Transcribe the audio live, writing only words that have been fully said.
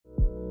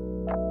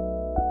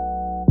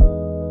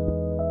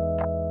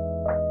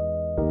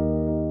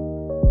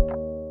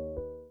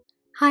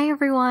Hi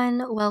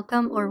everyone,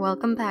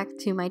 welcome back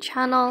to my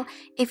channel.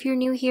 If you're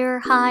new here,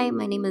 hi,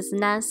 my name is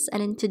Ness,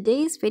 and in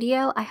today's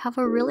video I have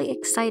a really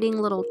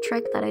exciting little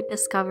trick that I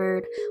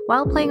discovered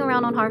while playing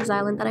around on Harv's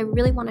Island that I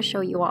really want to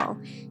show you all.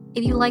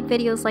 If you like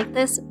videos like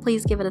this,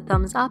 please give it a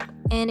thumbs up,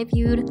 and if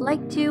you'd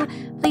like to,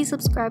 please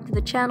subscribe to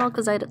the channel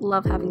because I'd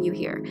love having you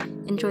here.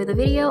 Enjoy the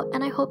video,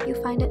 and I hope you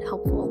find it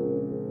helpful.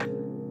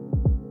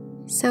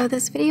 So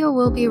this video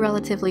will be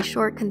relatively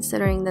short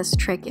considering this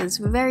trick is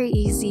very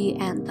easy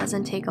and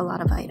doesn't take a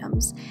lot of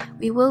items.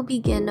 We will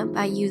begin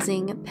by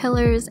using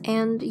pillars,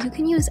 and you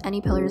can use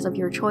any pillars of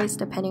your choice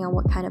depending on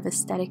what kind of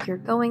aesthetic you're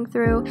going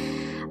through,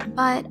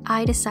 but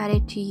I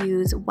decided to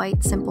use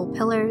white simple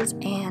pillars,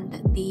 and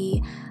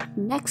the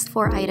next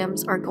 4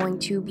 items are going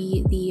to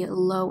be the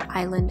low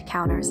island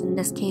counters. In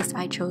this case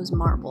I chose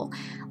marble.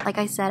 Like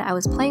I said, I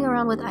was playing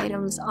around with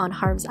items on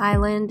Harv's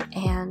Island,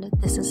 and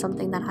this is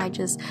something that I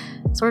just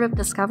sort of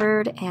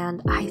discovered,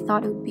 and I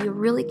thought it would be a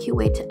really cute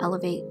way to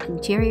elevate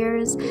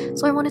interiors,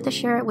 so I wanted to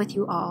share it with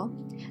you all.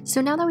 So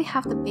now that we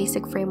have the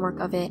basic framework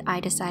of it, I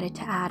decided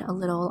to add a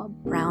little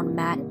brown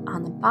mat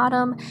on the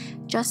bottom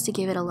just to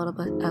give it a little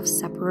bit of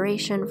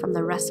separation from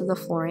the rest of the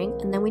flooring,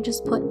 and then we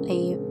just put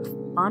a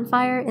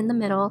bonfire in the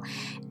middle,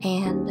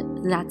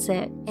 and that's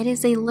it. It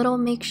is a little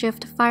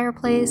makeshift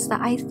fireplace that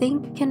I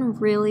think can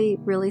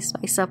really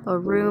spice up a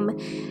room,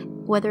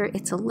 whether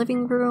it's a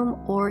living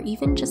room or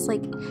even just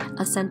like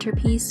a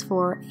centerpiece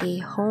for a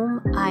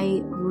home.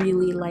 I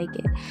really like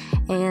it,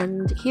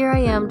 and here I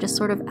am just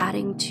sort of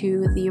adding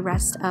to the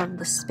rest of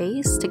the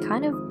space to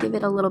kind of give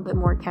it a little bit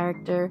more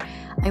character.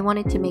 I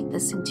wanted to make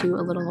this into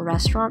a little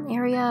restaurant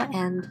area,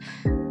 and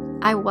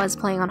I was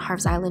playing on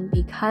Harv's Island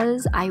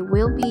because I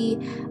will be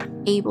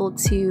able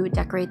to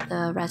decorate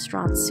the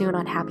restaurant soon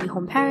on Happy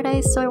Home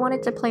Paradise, so I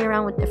wanted to play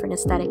around with different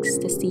aesthetics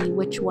to see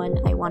which one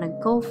I want to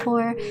go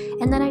for,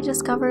 and then I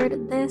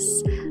discovered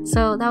this,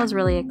 so that was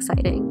really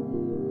exciting.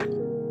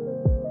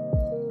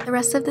 The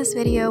rest of this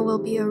video will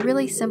be a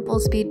really simple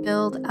speed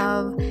build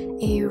of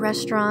a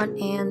restaurant,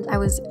 and I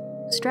was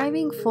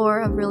striving for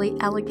a really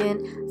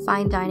elegant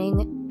fine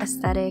dining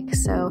aesthetic,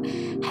 so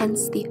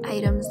hence the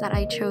items that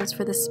I chose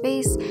for the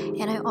space.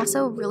 And I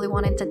also really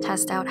wanted to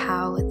test out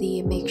how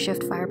the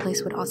makeshift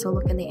fireplace would also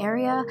look in the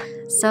area,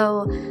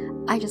 so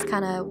I just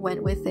kind of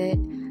went with it.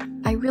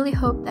 I really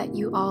hope that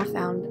you all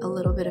found a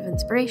little bit of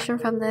inspiration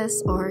from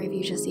this, or if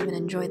you just even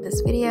enjoyed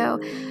this video,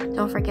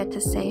 don't forget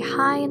to say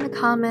hi in the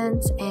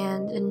comments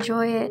and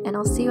enjoy it, and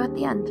I'll see you at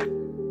the end.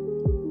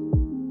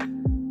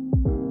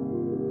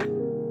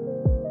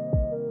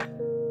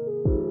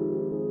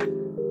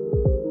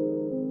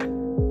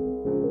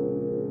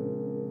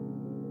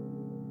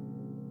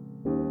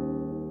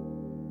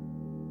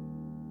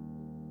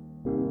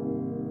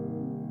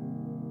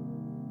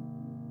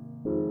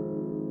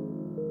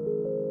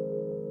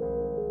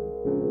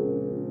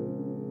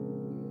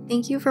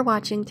 Thank you for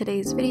watching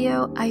today's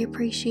video. I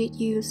appreciate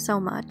you so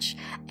much,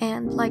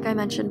 and like I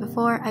mentioned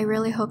before, I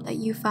really hope that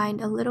you find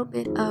a little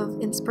bit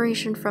of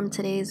inspiration from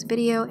today's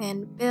video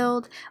and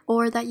build,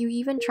 or that you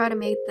even try to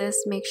make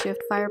this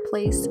makeshift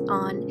fireplace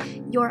on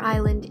your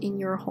island in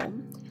your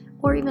home,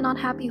 or even on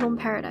Happy Home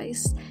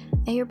Paradise.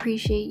 I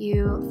appreciate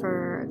you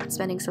for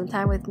spending some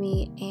time with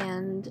me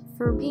and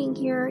for being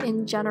here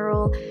in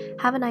general.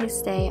 Have a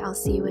nice day. I'll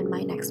see you in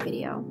my next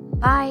video.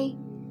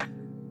 Bye!